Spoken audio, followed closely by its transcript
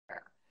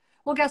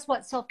Well, guess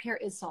what? Self-care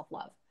is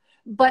self-love.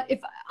 But if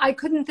I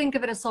couldn't think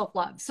of it as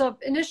self-love. So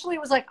initially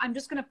it was like, I'm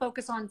just going to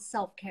focus on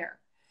self-care.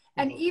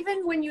 And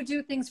even when you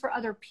do things for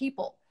other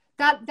people,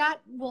 that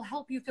will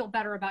help you feel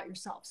better about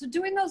yourself. So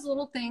doing those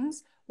little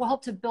things will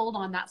help to build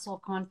on that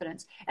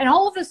self-confidence. And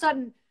all of a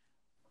sudden,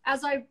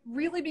 as I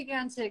really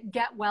began to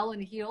get well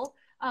and heal,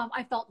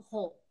 I felt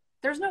whole.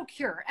 There's no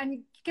cure.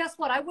 And guess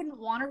what? I wouldn't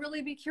want to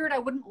really be cured. I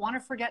wouldn't want to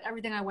forget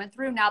everything I went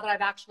through now that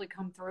I've actually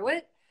come through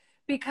it,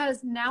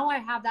 because now I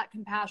have that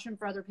compassion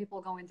for other people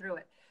going through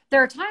it.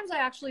 There are times I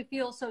actually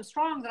feel so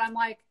strong that I'm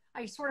like,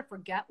 I sort of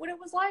forget what it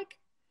was like.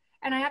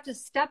 And I have to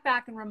step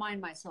back and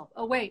remind myself,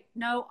 oh, wait,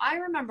 no, I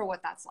remember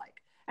what that's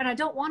like. And I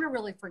don't want to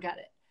really forget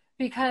it,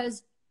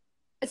 because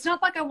it's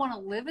not like I want to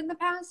live in the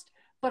past,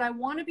 but I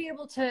want to be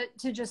able to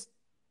just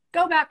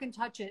go back and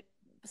touch it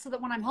so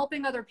that when I'm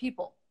helping other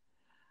people,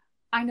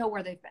 I know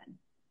where they've been.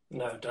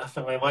 No,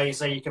 definitely. Like you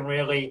say, you can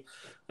really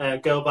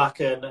go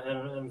back and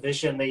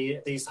envision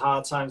these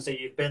hard times that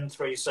you've been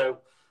through, so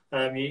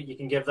you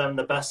can give them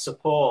the best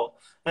support.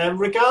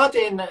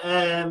 Regarding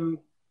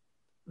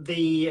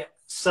the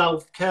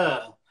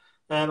self-care,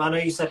 I know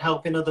you said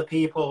helping other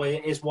people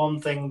is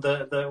one thing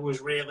that was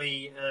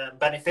really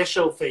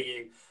beneficial for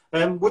you.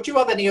 Would you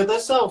have any other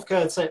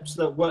self-care tips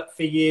that work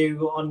for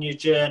you on your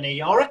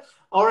journey,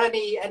 or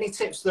any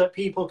tips that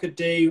people could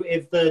do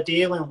if they're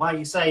dealing, like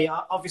you say,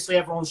 obviously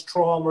everyone's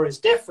trauma is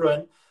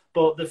different,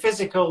 but the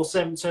physical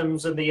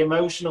symptoms and the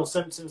emotional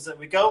symptoms that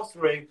we go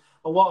through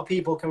are what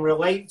people can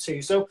relate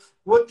to. So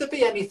would there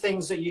be any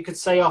things that you could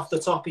say off the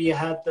top of your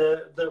head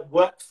that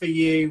worked for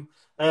you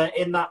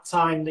in that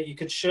time that you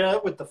could share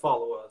with the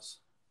followers?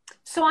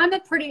 So I'm a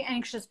pretty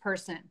anxious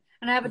person,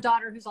 and I have a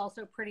daughter who's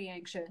also pretty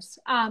anxious.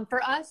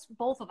 For us,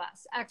 both of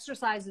us,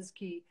 exercise is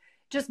key.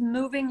 Just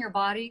moving your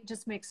body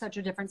just makes such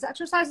a difference.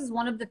 Exercise is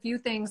one of the few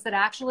things that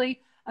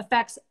actually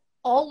affects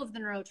all of the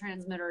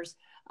neurotransmitters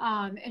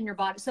in your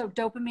body. So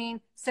dopamine,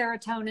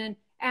 serotonin,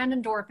 and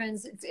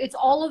endorphins, it's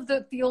all of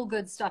the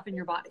feel-good stuff in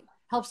your body.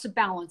 Helps to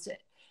balance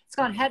it. It's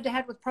gone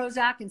head-to-head with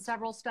Prozac in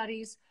several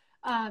studies.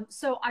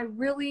 So I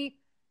really,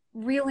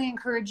 really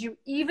encourage you,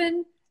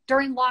 even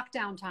during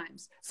lockdown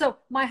times. So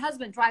my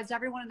husband drives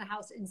everyone in the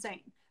house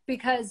insane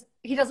because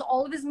he does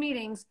all of his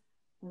meetings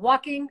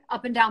walking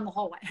up and down the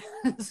hallway.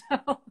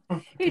 So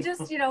he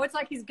just, it's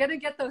like he's going to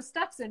get those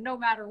steps in no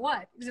matter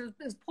what. It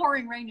was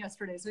pouring rain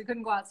yesterday, so he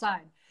couldn't go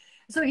outside.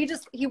 So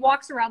he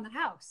walks around the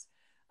house.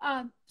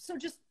 So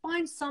just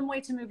find some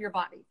way to move your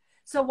body.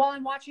 So while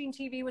I'm watching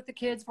TV with the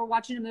kids, if we're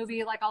watching a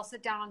movie, like I'll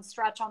sit down and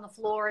stretch on the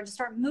floor and just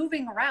start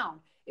moving around.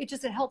 It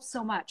helps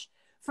so much.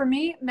 For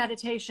me,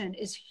 meditation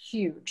is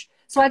huge.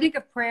 So I think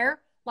of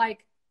prayer,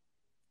 like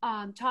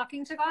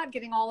talking to God,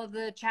 getting all of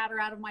the chatter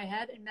out of my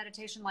head, and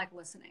meditation like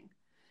listening.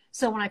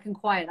 So when I can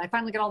quiet, I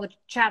finally get all the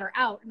chatter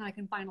out and I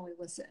can finally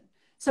listen.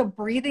 So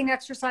breathing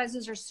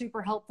exercises are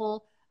super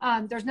helpful.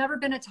 There's never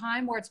been a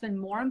time where it's been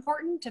more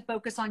important to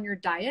focus on your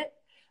diet,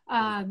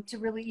 to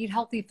really eat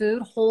healthy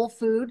food, whole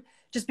food,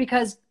 just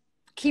because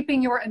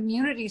keeping your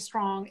immunity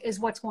strong is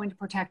what's going to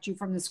protect you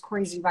from this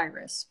crazy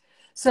virus.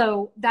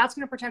 So that's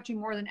going to protect you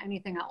more than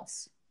anything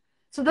else.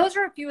 So those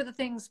are a few of the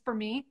things for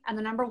me. And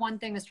the number one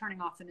thing is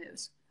turning off the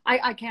news.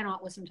 I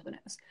cannot listen to the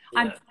news.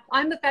 Yeah.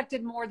 I'm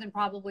affected more than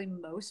probably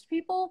most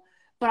people,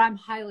 but I'm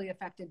highly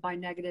affected by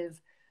negativity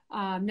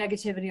on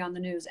the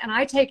news. And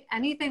I take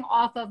anything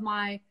off of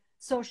my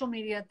social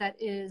media that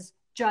is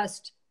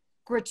just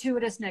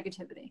gratuitous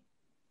negativity.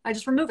 I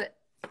just remove it.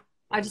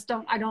 I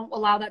don't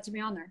allow that to be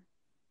on there.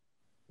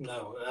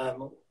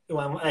 No.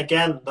 Well,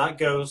 again, that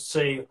goes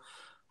to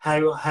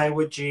how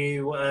would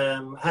you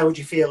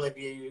feel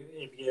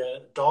if your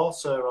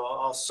daughter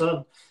or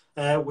son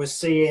was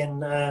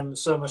seeing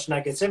so much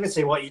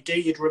negativity? What you do,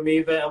 you'd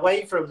remove it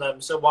away from them.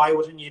 So why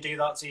wouldn't you do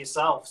that to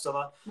yourself?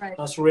 So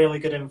that's really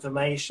good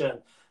information.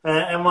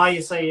 And why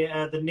you say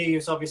the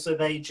news, obviously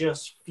they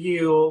just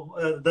fuel,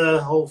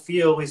 the whole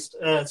fuel is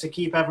to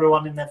keep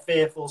everyone in their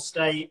fearful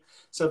state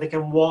so they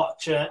can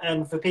watch.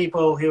 And for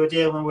people who are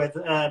dealing with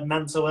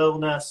mental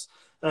illness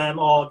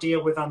or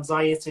deal with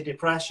anxiety,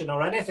 depression,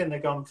 or anything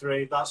they've gone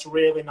through, that's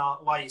really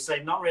not, why you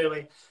say, not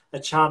really a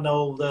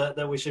channel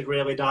that we should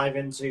really dive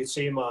into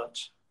too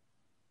much.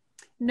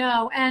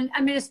 No, and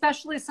I mean,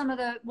 especially some of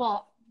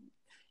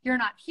you're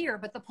not here,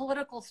 but the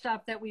political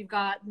stuff that we've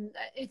got,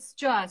 it's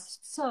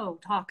just so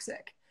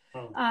toxic.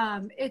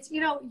 It's,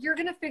 you're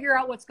going to figure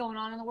out what's going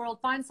on in the world,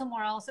 find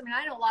somewhere else. I mean,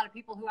 I know a lot of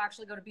people who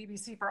actually go to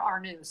BBC for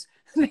our news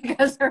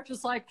because they're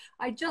just like,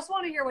 I just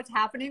want to hear what's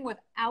happening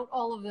without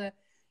all of the,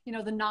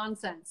 the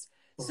nonsense.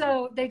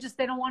 So they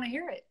don't want to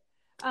hear it.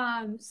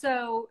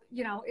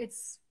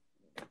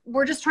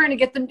 We're just trying to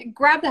get them,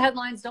 grab the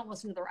headlines, don't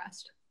listen to the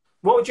rest.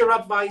 What would your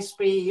advice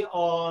be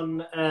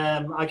on,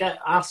 I get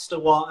asked a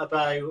lot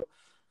about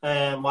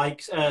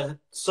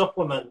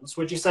supplements.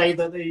 Would you say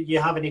that you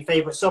have any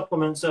favorite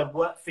supplements that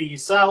work for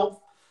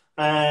yourself?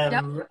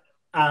 Yep.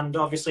 And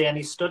obviously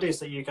any studies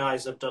that you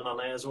guys have done on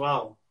it as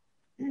well?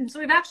 So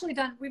we've actually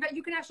done,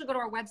 you can actually go to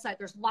our website.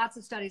 There's lots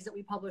of studies that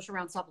we publish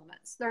around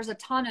supplements. There's a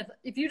ton of,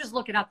 if you just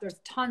look it up, there's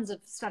tons of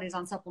studies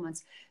on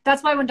supplements.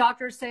 That's why when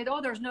doctors say,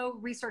 oh, there's no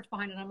research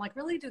behind it, I'm like,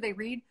 really? Do they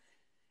read?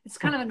 It's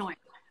kind of annoying.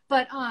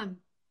 But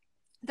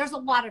there's a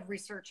lot of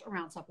research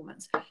around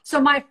supplements.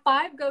 So my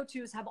 5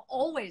 go-tos have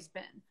always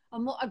been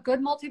a good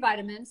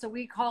multivitamin. So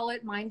we call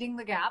it minding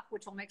the gap,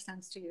 which will make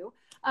sense to you.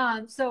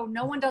 So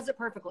no one does it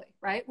perfectly,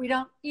 right? We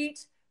don't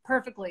eat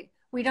perfectly.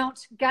 We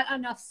don't get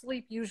enough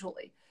sleep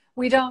usually.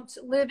 We don't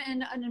live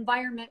in an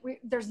environment,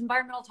 there's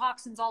environmental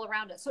toxins all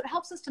around us. So it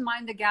helps us to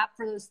mind the gap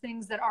for those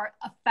things that are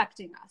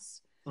affecting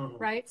us,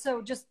 right?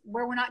 So just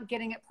where we're not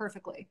getting it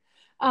perfectly.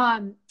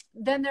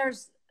 Then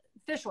there's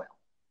fish oil.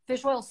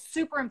 Fish oil is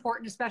super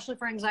important, especially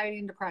for anxiety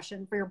and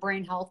depression, for your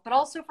brain health, but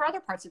also for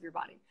other parts of your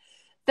body.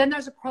 Then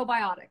there's a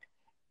probiotic.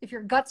 If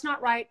your gut's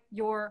not right,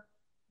 your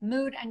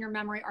mood and your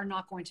memory are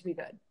not going to be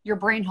good. Your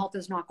brain health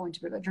is not going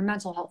to be good. Your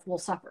mental health will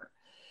suffer.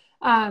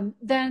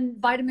 Then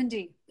vitamin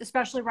D,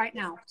 especially right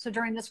now. So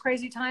during this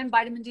crazy time,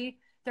 vitamin D,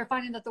 they're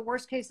finding that the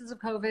worst cases of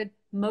COVID,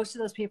 most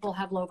of those people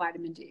have low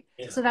vitamin D.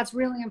 Yeah. So that's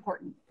really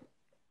important.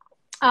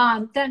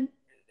 Then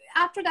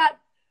after that,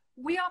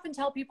 we often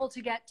tell people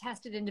to get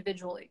tested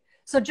individually.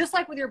 So just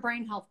like with your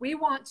brain health, we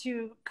want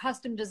to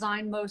custom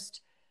design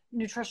most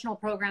nutritional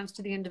programs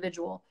to the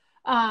individual.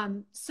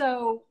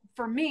 So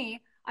for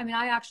me, I mean,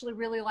 I actually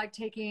really like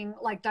taking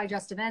like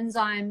digestive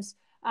enzymes,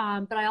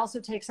 but I also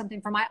take something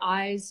for my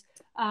eyes.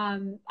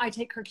 I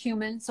take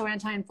curcumin, so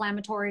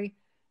anti-inflammatory,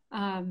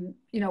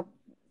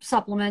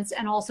 supplements,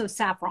 and also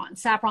saffron.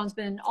 Saffron's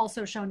been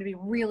also shown to be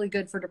really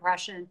good for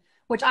depression,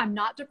 which I'm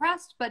not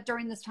depressed, but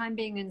during this time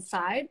being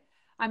inside,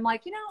 I'm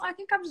like, I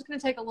think I'm just going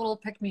to take a little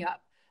pick me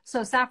up.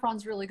 So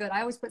saffron's really good.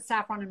 I always put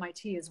saffron in my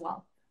tea as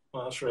well.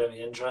 Well, that's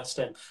really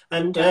interesting.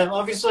 And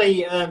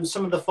obviously,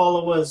 some of the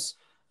followers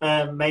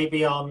may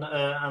be on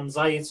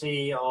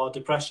anxiety or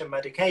depression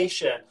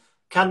medication.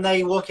 Can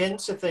they look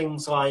into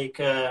things like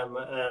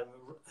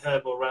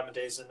herbal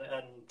remedies and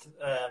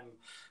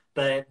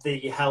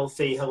the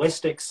healthy,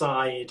 holistic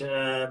side?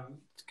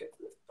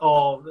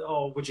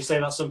 Or would you say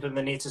that's something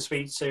they need to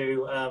speak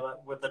to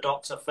with the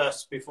doctor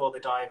first before they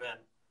dive in?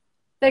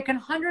 They can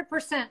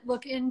 100%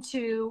 look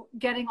into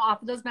getting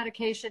off of those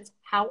medications.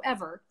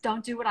 However,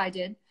 don't do what I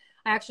did.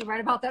 I actually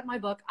write about that in my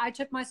book. I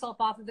took myself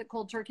off of it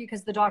cold turkey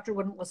because the doctor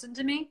wouldn't listen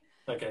to me.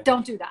 Okay.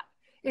 Don't do that.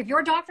 If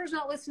your doctor's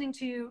not listening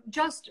to you,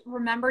 just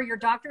remember your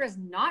doctor is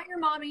not your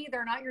mommy,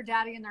 they're not your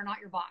daddy, and they're not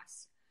your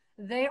boss.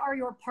 They are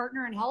your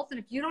partner in health. And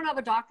if you don't have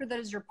a doctor that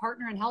is your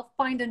partner in health,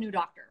 find a new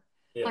doctor.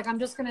 Yeah. Like, I'm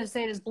just going to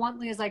say it as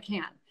bluntly as I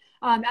can.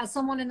 As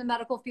someone in the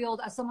medical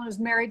field, as someone who's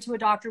married to a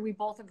doctor, we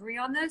both agree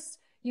on this.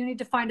 You need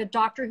to find a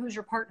doctor who's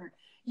your partner.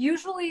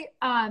 Usually,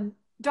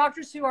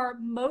 doctors who are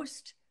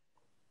most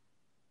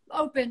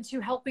open to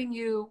helping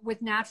you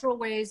with natural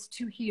ways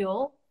to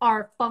heal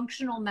are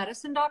functional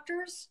medicine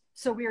doctors.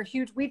 So we are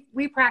huge.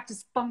 We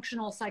practice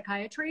functional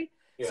psychiatry.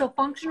 Yeah. So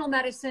functional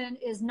medicine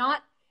is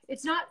not,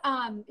 it's not,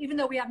 even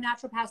though we have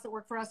naturopaths that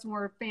work for us and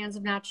we're fans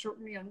of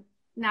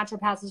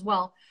naturopaths as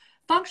well.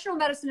 Functional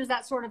medicine is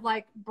that sort of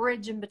like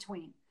bridge in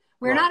between.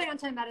 We're not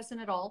anti-medicine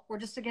at all. We're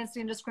just against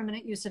the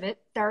indiscriminate use of it.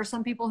 There are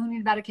some people who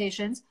need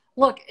medications.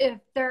 Look,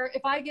 if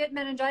I get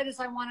meningitis,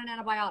 I want an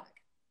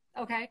antibiotic.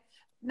 Okay.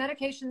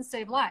 Medications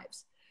save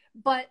lives,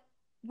 but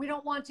we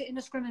don't want to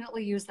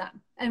indiscriminately use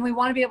them. And we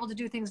want to be able to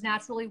do things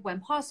naturally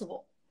when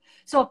possible.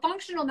 So a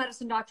functional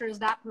medicine doctor is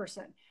that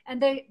person, and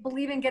they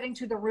believe in getting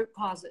to the root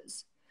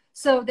causes.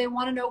 So they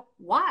want to know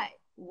why.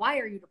 Why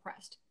are you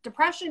depressed?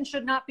 Depression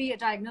should not be a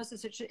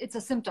diagnosis. It's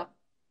a symptom,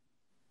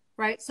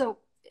 right? So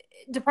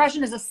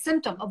depression is a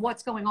symptom of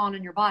what's going on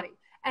in your body,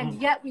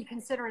 and yet we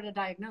consider it a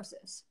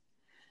diagnosis.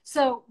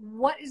 So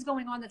what is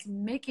going on that's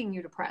making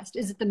you depressed?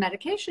 Is it the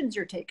medications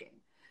you're taking?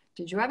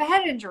 Did you have a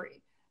head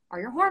injury? Are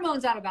your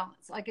hormones out of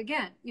balance? Like,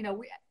 again,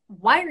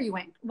 why are you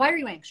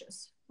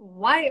anxious?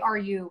 Why are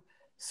you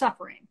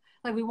suffering?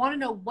 Like, we want to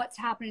know what's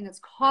happening that's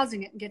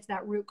causing it and get to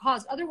that root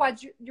cause.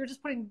 Otherwise, you're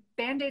just putting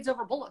Band-Aids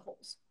over bullet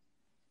holes.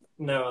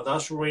 No,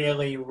 that's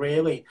really,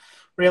 really,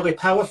 really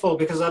powerful,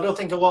 because I don't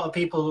think a lot of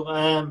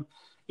people,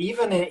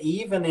 even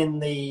in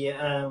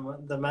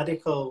the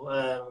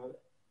medical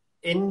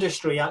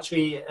industry,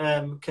 actually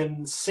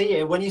can see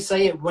it. When you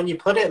say it, when you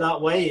put it that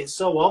way, it's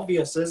so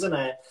obvious, isn't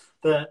it?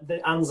 That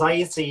the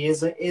anxiety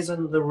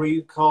isn't the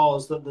root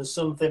cause, that there's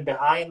something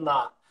behind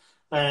that.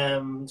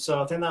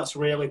 So I think that's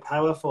really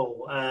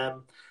powerful.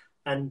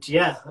 And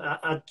yeah,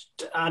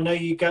 I know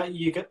you got,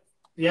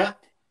 yeah.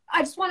 I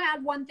just want to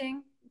add one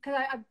thing,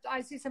 because I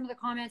see some of the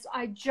comments.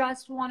 I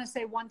just want to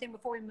say one thing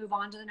before we move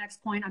on to the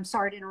next point. I'm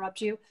sorry to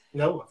interrupt you.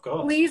 No, of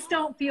course. Please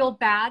don't feel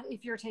bad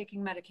if you're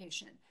taking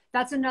medication.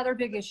 That's another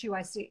big issue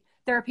I see.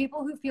 There are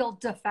people who feel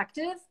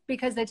defective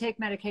because they take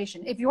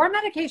medication. If your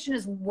medication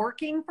is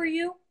working for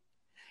you,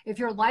 if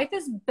your life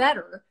is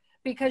better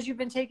because you've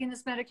been taking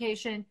this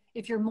medication,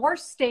 if you're more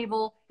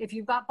stable, if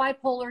you've got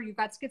bipolar, you've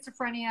got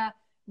schizophrenia,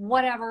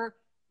 whatever,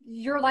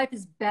 your life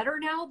is better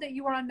now that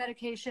you are on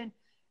medication,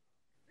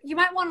 you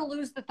might want to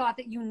lose the thought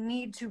that you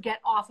need to get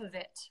off of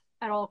it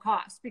at all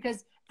costs,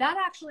 because that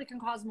actually can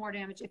cause more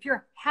damage. If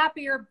you're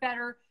happier,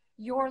 better,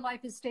 your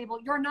life is stable,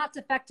 you're not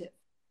defective.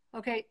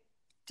 Okay.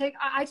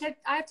 I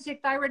have to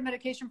take thyroid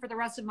medication for the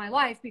rest of my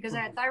life because I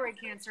had thyroid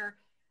cancer.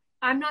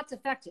 I'm not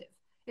defective.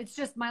 It's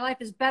just my life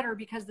is better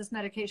because this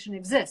medication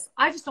exists.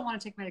 I just don't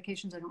want to take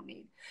medications I don't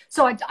need.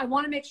 So I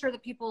want to make sure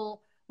that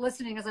people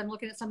listening, as I'm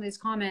looking at some of these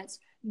comments,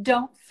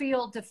 don't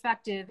feel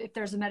defective if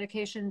there's a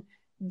medication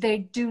they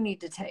do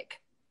need to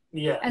take.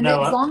 Yeah. And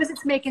as long as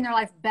it's making their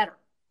life better.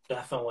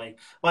 Definitely.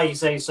 Like you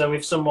say, so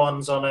if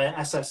someone's on a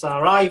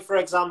SSRI, for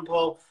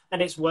example,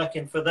 and it's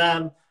working for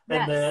them,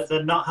 and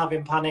they're not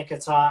having panic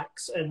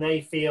attacks, and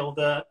they feel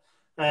that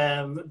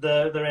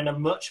they're in a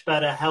much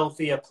better,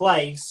 healthier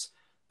place,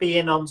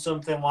 being on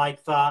something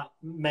like that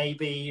may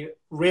be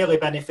really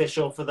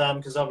beneficial for them,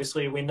 because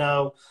obviously we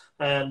know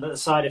that the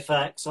side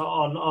effects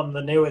on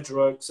the newer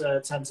drugs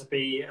tend to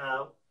be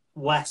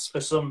less for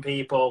some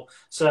people.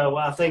 So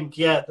I think,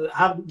 yeah,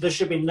 there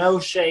should be no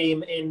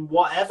shame in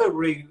whatever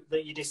route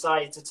that you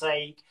decide to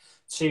take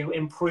to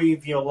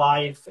improve your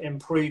life,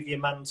 improve your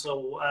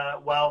mental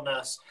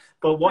wellness.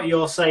 But what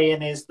you're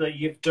saying is that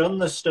you've done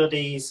the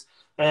studies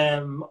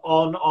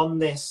on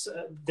this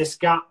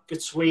gap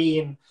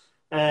between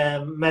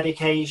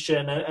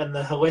medication and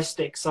the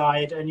holistic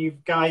side, and you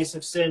guys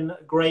have seen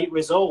great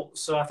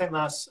results. So I think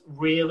that's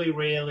really,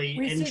 really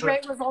interesting. We see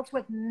great results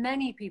with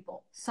many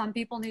people. Some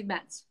people need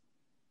meds.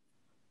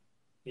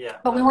 Yeah.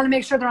 But we want to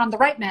make sure they're on the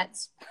right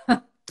meds.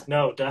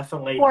 No,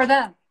 definitely. For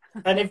them.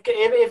 And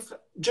if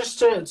just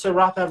to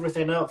wrap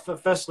everything up,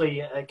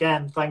 firstly,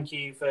 again, thank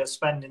you for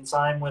spending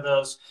time with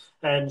us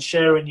and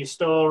sharing your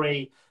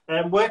story.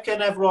 Where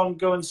can everyone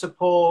go and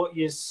support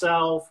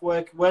yourself?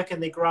 Where can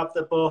they grab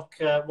the book?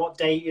 What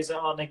date is it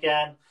on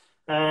again?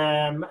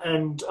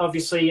 And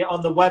obviously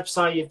on the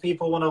website, if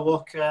people want to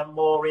look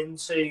more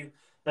into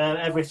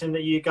everything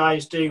that you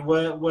guys do,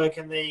 where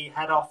can they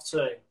head off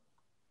to?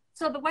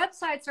 So the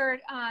websites are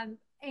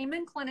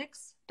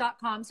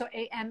amenclinics.com. So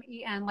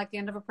AMEN, like the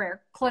end of a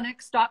prayer,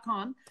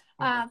 clinics.com,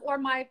 or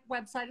my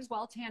website as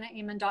well,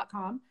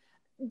 tanaamen.com.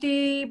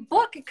 The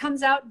book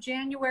comes out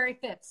January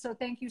 5th. So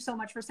thank you so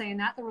much for saying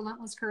that. The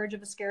Relentless Courage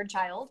of a Scared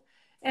Child.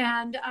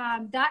 And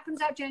that comes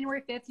out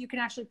January 5th. You can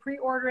actually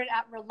pre-order it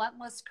at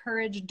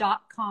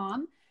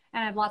relentlesscourage.com.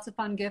 And I have lots of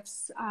fun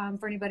gifts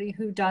for anybody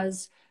who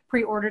does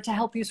pre-order to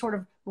help you sort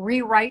of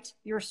rewrite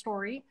your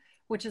story,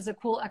 which is a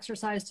cool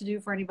exercise to do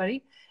for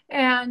anybody.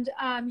 And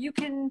you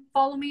can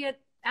follow me at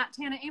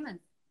Tana Amen.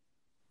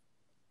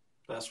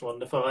 That's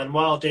wonderful. And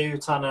what I'll do,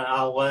 Tana,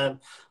 I'll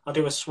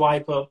do a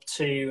swipe up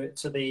to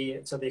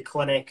the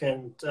clinic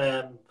and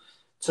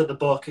to the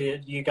book.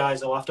 You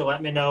guys will have to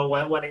let me know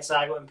when it's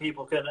out and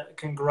people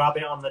can grab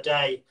it on the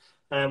day.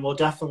 We'll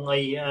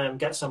definitely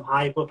get some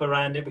hype up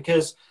around it,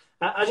 because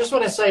I just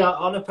want to say,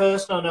 on a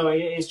personal note,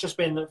 it's just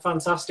been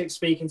fantastic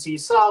speaking to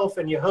yourself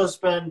and your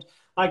husband.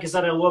 Like I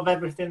said, I love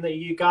everything that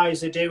you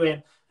guys are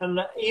doing. And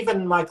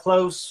even my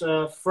close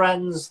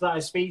friends that I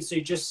speak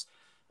to, just,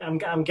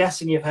 I'm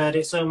guessing you've heard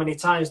it so many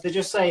times, they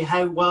just say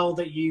how well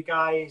that you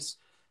guys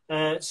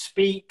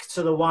speak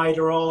to the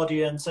wider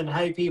audience and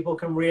how people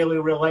can really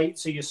relate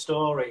to your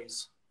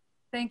stories.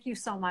 Thank you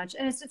so much.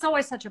 And it's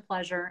always such a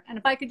pleasure. And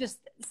if I could just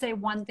say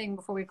one thing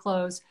before we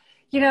close,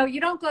 you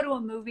don't go to a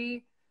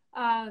movie.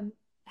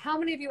 How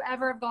many of you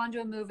ever have gone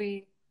to a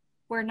movie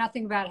where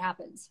nothing bad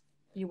happens?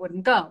 You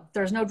wouldn't go. If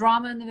there's no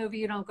drama in the movie,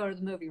 you don't go to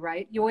the movie,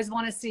 right? You always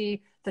want to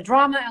see the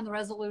drama and the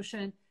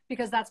resolution,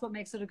 because that's what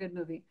makes it a good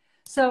movie.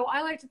 So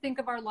I like to think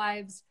of our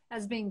lives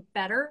as being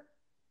better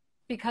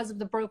because of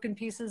the broken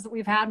pieces that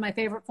we've had. My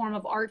favorite form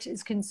of art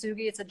is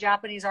kintsugi. It's a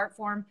Japanese art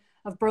form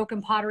of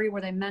broken pottery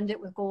where they mend it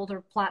with gold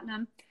or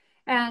platinum.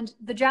 And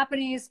the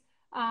Japanese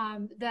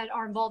that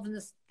are involved in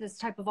this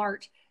type of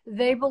art,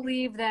 they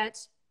believe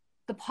that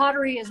the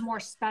pottery is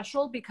more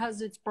special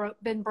because it's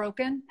been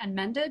broken and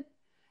mended,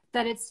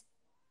 that it's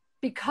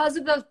because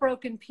of those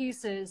broken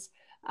pieces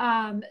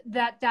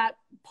that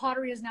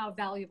pottery is now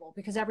valuable,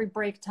 because every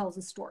break tells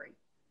a story.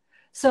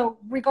 So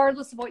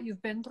regardless of what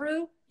you've been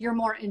through, you're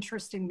more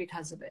interesting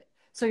because of it.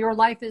 So your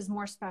life is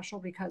more special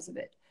because of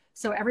it.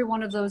 So every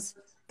one of those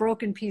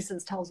broken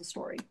pieces tells a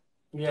story.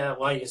 Yeah,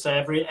 like you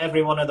say,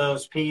 every one of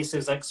those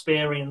pieces,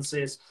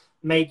 experiences,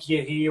 make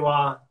you who you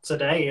are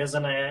today,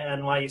 isn't it?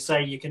 And like you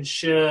say, you can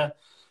share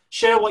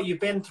what you've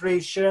been through,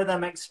 share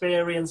them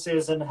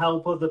experiences, and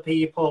help other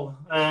people.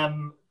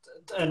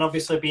 And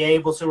obviously be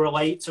able to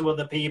relate to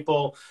other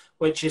people,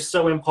 which is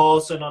so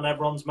important on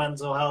everyone's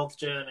mental health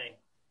journey.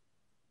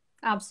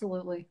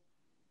 Absolutely.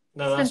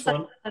 No, that's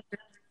one.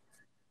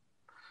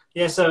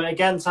 Yeah, so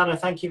again, Tana,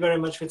 thank you very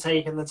much for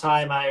taking the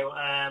time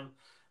out.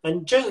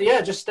 And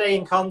just stay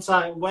in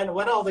contact. When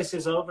all this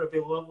is over, it'd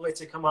be lovely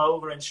to come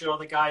over and show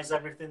the guys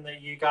everything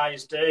that you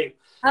guys do.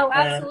 Oh,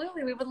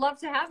 absolutely. We would love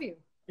to have you.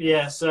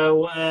 Yeah,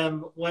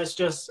 so let's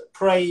just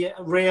pray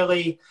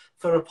really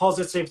for a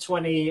positive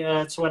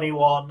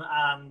 2021,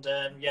 and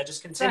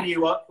just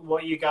continue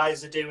what you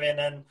guys are doing,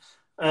 and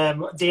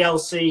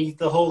DLC,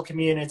 the whole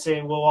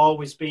community will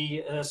always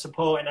be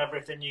supporting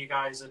everything you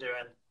guys are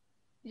doing.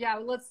 Yeah,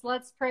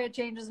 let's pray it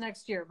changes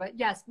next year. But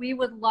yes, we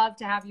would love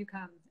to have you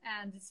come.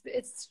 And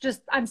it's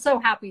just I'm so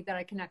happy that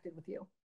I connected with you.